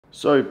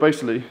So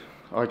basically,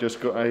 I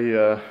just got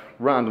a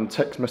random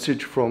text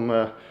message from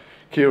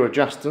Kira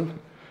Justin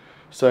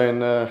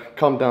saying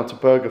come down to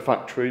Burger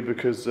Factory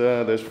because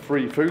there's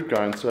free food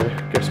going, so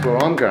guess where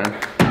I'm going.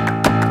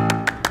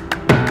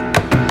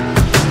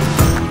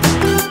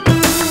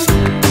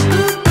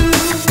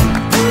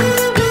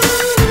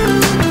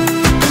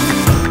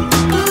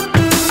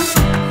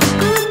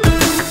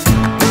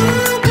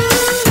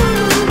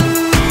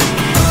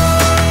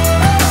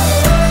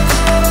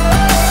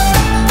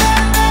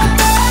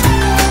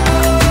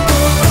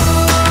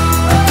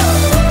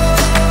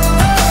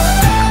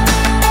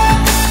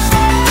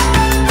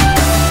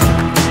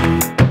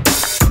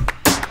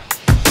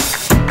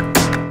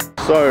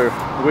 So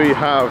we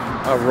have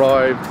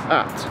arrived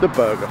at the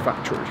Burger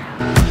Factory.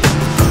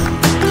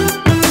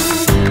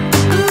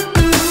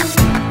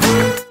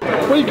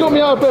 What you got me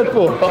out of bed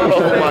for? Oh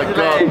my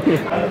god.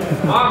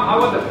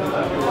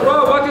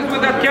 Bro, what is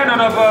with that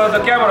cannon of the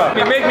camera?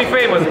 Make me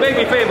famous, make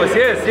me famous.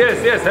 Yes,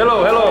 yes, yes.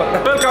 Hello, hello.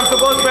 Welcome to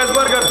Boatman's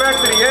Burger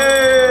Factory.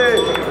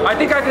 Yay! I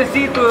think I can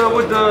see to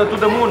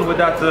the moon with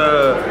that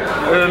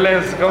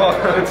lens. Come on.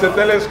 It's a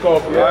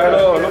telescope. Yeah. I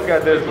know. Look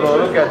at this, bro.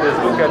 Look at this.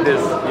 Look at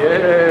this.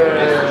 Yes.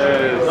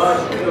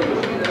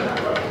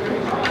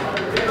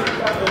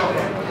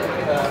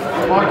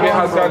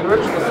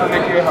 Sandwich.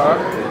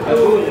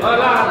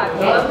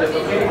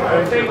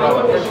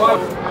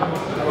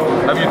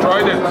 Have you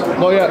tried it?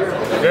 Not yet.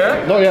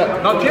 Yeah? Not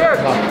yet. Not yet?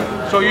 No.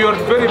 So you're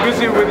very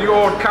busy with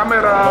your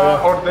camera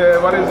or the,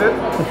 what is it?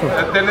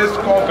 A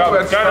telescope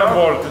and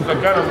Cannonball. It's a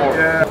cannonball.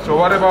 Yeah. So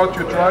what about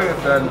you try it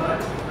then?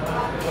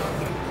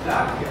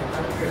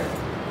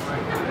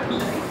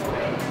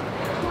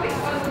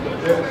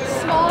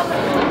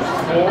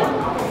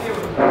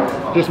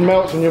 Just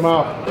melts in your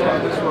mouth.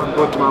 This one,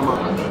 good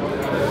mama.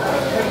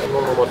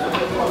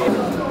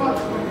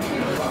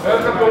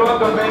 Welcome to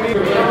London, baby.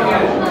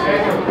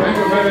 Thank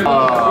you very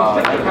much.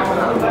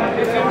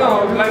 No,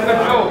 like a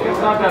joke, it's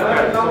not that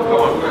bad. Come on.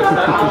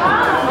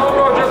 No,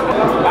 bro, just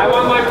I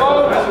want my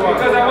phone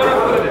because I want to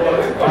put it.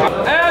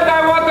 And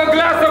I want a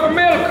glass of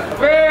milk.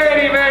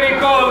 Very, very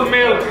cold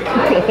milk.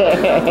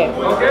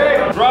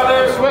 Okay?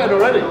 Brothers. Sweating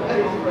already.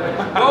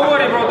 Don't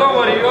worry, bro, don't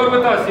worry. You're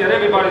with us here.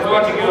 Everybody's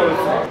watching you.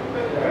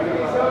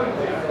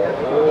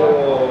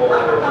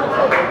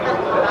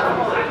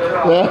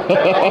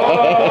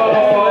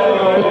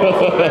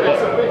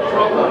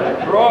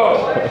 Bro,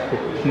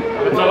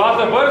 it's a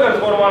lot of burgers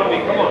for 1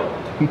 week, come on.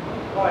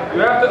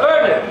 You have to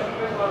earn it.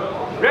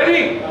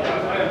 Ready?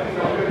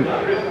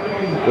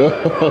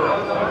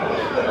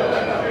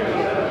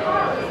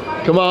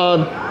 Come on.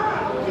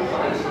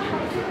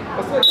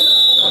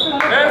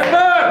 That's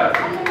done.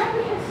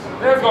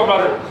 Let's go,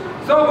 brother.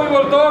 So we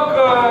will talk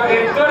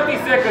in 30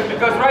 seconds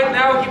because right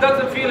now he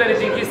doesn't feel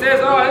anything. He says,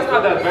 oh, it's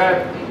not that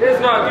bad.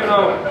 It's not, you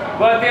know,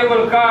 but it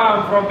will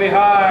come from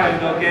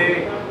behind,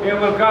 okay? It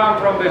will come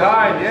from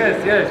behind.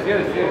 Yes, yes,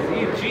 yes, yes.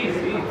 Eat cheese,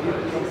 eat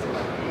cheese.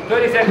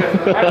 30 seconds.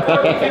 After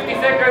 30, 50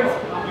 seconds,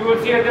 you will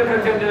see a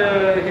difference in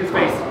his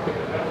face.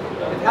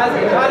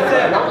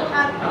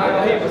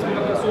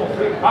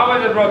 How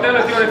was it, bro? Tell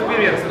us your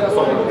experience.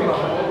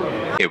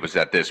 It was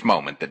at this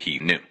moment that he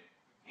knew.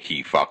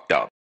 He fucked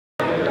up.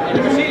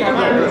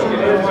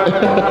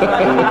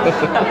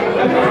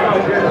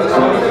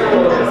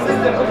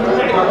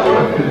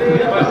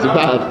 It's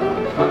bad.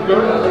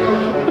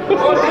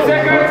 40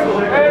 seconds,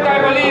 and I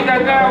believe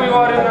that now we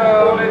are in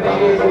already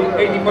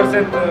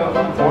 80%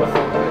 force.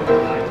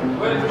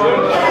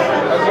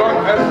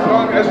 As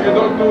long as you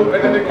don't do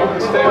anything on the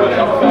stable,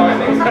 I'm fine.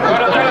 You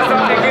want to tell us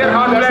something here?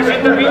 How to flash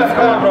interviews?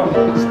 Come on, bro.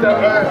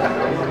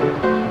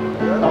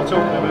 I'll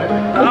talk in a minute.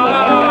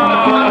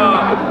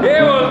 He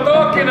will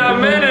talk in a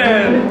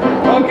minute.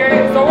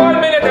 Okay, so 1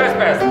 minute has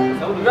passed.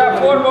 You have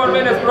 4 more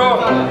minutes, bro,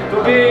 to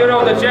be, you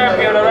know, the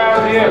champion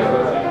around here.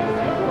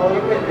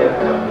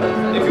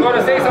 If you want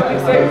to say something,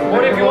 say.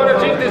 Or if you want to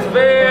drink this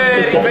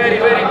very, very,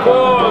 very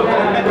cold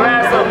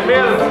glass of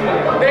milk.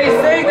 They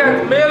say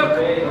that milk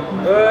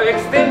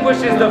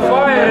extinguishes the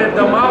fire in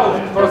the mouth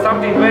for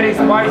something very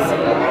spicy.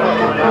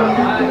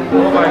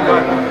 Oh my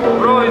god.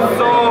 Bro, it's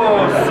so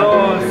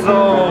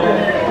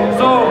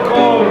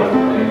cold.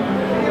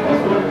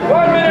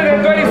 1 minute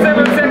and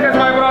 27 seconds,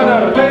 my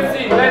brother. Let's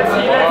see.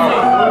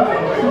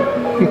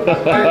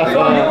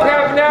 So you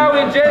have now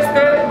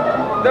ingested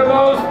the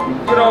most,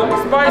 you know,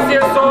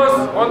 spiciest sauce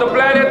on the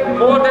planet.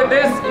 More than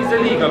this is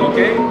illegal,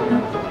 okay?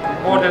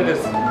 More than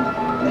this.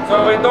 So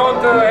we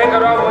don't hang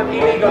around with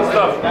illegal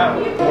stuff.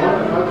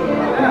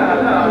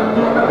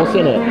 What's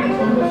in it?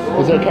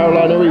 Is it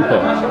Carolina Reaper?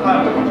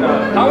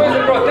 How is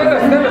it, bro? Tell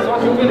us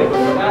what you're feeling.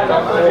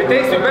 It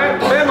takes you back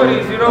to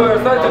memories, you know, you're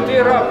starting to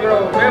tear up, you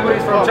know,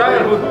 memories from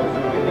childhood.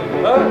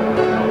 Huh?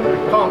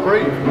 Can't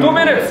breathe. 2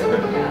 minutes.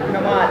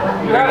 Come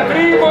on. You have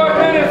 3 more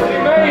minutes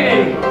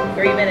remaining.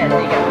 3 minutes,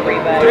 you get 3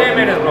 bags. 3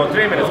 minutes, bro.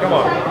 3 minutes. Come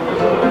on.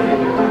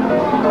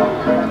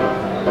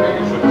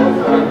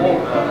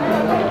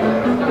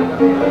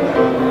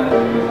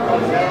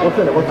 What's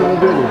in it? What's in the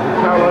ingredient?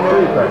 Carolina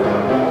Reaper.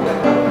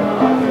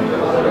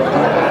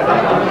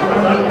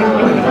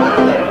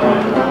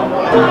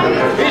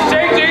 He's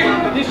changing.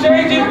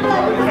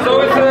 So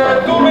it's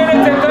 2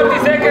 minutes and 30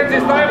 seconds.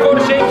 It's time for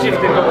shape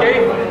shifting,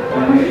 okay?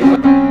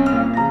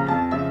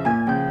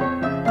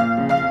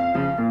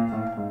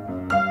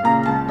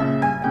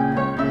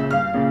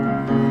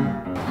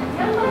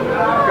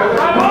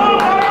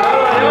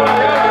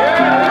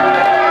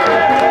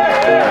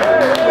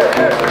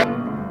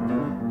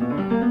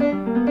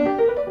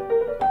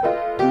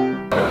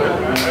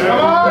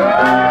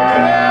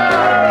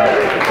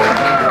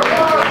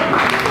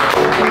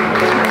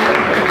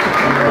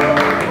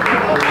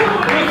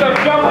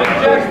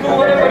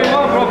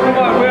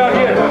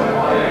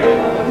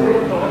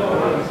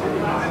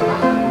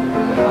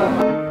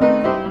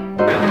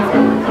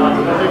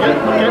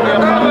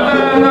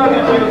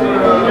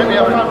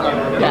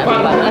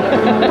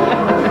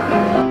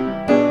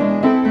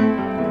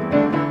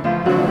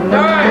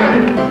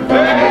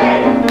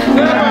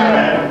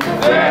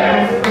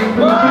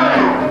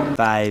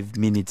 Five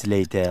minutes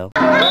later.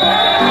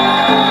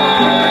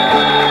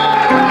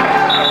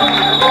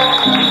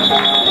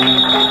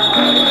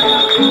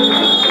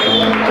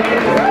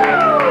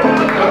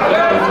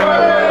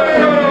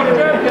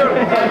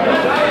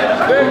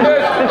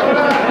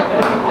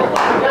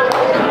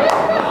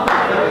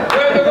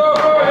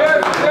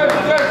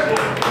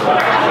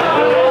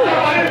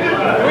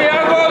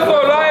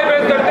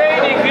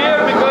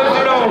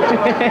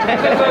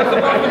 It's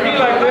supposed to be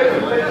like this.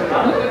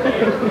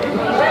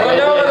 So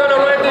now we're gonna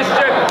write this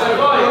check.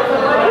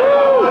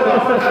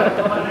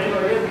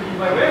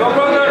 So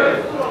brother,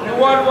 you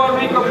won 1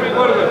 week of free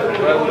burger.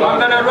 I'm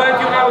gonna write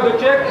you now the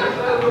check.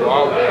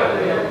 Wow.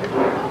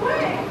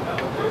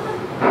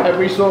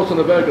 Every sauce on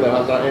the burger though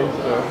has that in. So.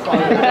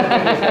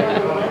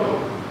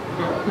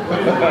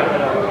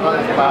 That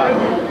is bad.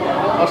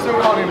 I still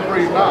can't even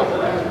breathe now.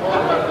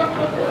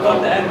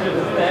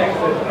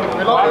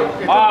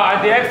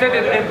 At the exit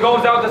it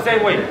goes out the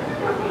same way.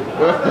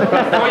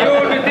 So you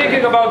will be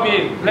thinking about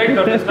me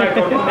later this night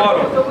or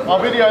tomorrow. I'll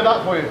video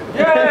that for you.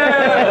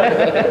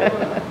 Yeah!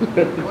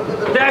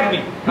 Tag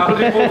me. I'll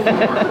repost it.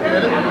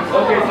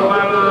 Okay, so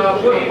I'll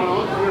put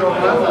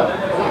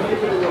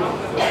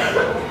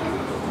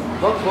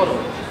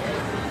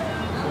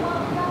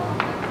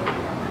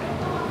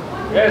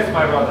Yes,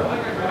 my brother.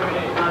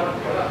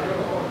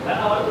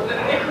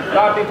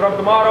 Starting from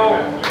tomorrow,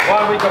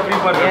 1 week of free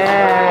burgers.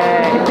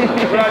 Yay!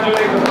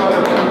 Congratulations,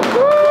 brother.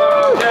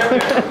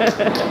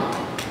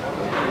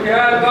 We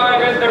have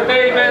live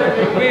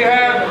entertainment, we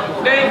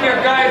have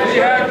naked guys, we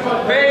have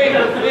pain,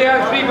 we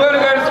have free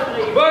burgers,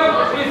 but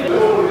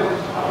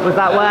Was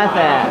that worth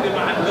it?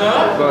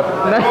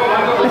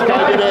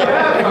 I did it,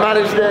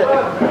 managed it.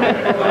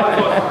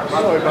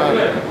 So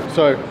bad.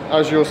 So,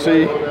 as you'll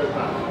see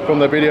from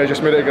the video just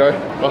a minute ago,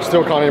 I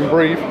still can't even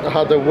breathe. I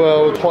had the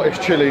world's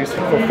hottest chilies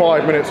for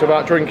 5 minutes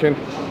without drinking,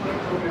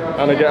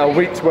 and I get a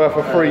week's worth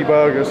of free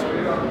burgers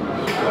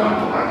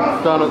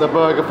down at the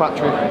burger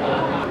factory.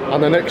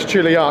 And the next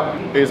chili up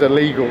is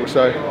illegal,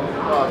 so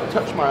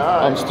touch my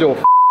eye. I'm still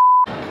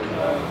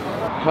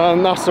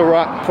and that's a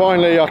wrap.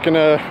 Finally I can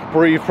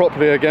breathe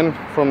properly again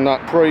from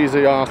that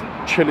crazy ass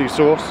chili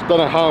sauce. Don't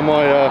know how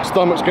my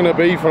stomach's gonna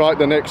be for like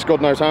the next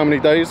God knows how many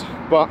days,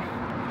 but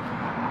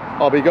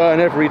I'll be going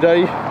every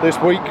day this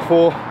week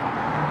for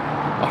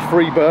a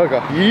free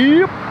burger.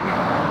 Yep.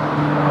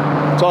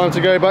 Time to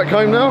go back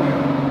home now.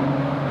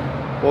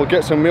 Or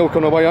get some milk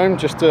on the way home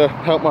just to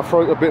help my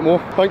throat a bit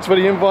more. Thanks for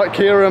the invite,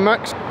 Kira and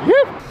Max.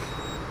 Yep.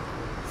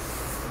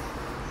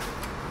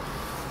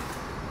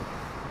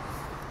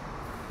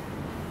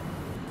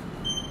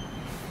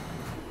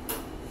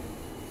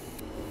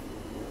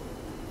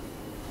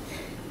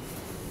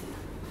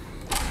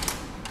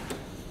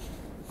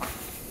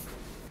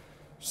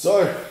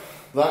 So,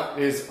 that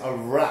is a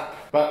wrap.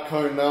 Back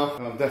home now,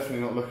 and I'm definitely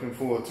not looking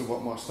forward to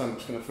what my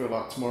stomach's going to feel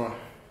like tomorrow.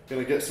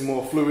 Gonna get some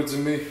more fluids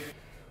in me,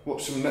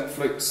 watch some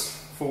Netflix,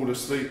 fall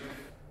asleep,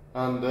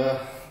 and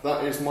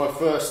that is my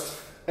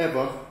first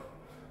ever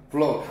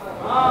vlog.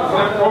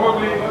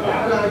 Probably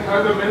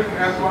another milk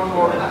and one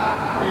more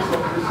piece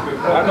of biscuit.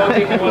 I don't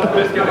think he wants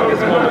biscuit at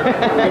this moment.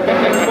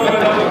 At this moment I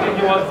don't think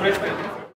he wants biscuit.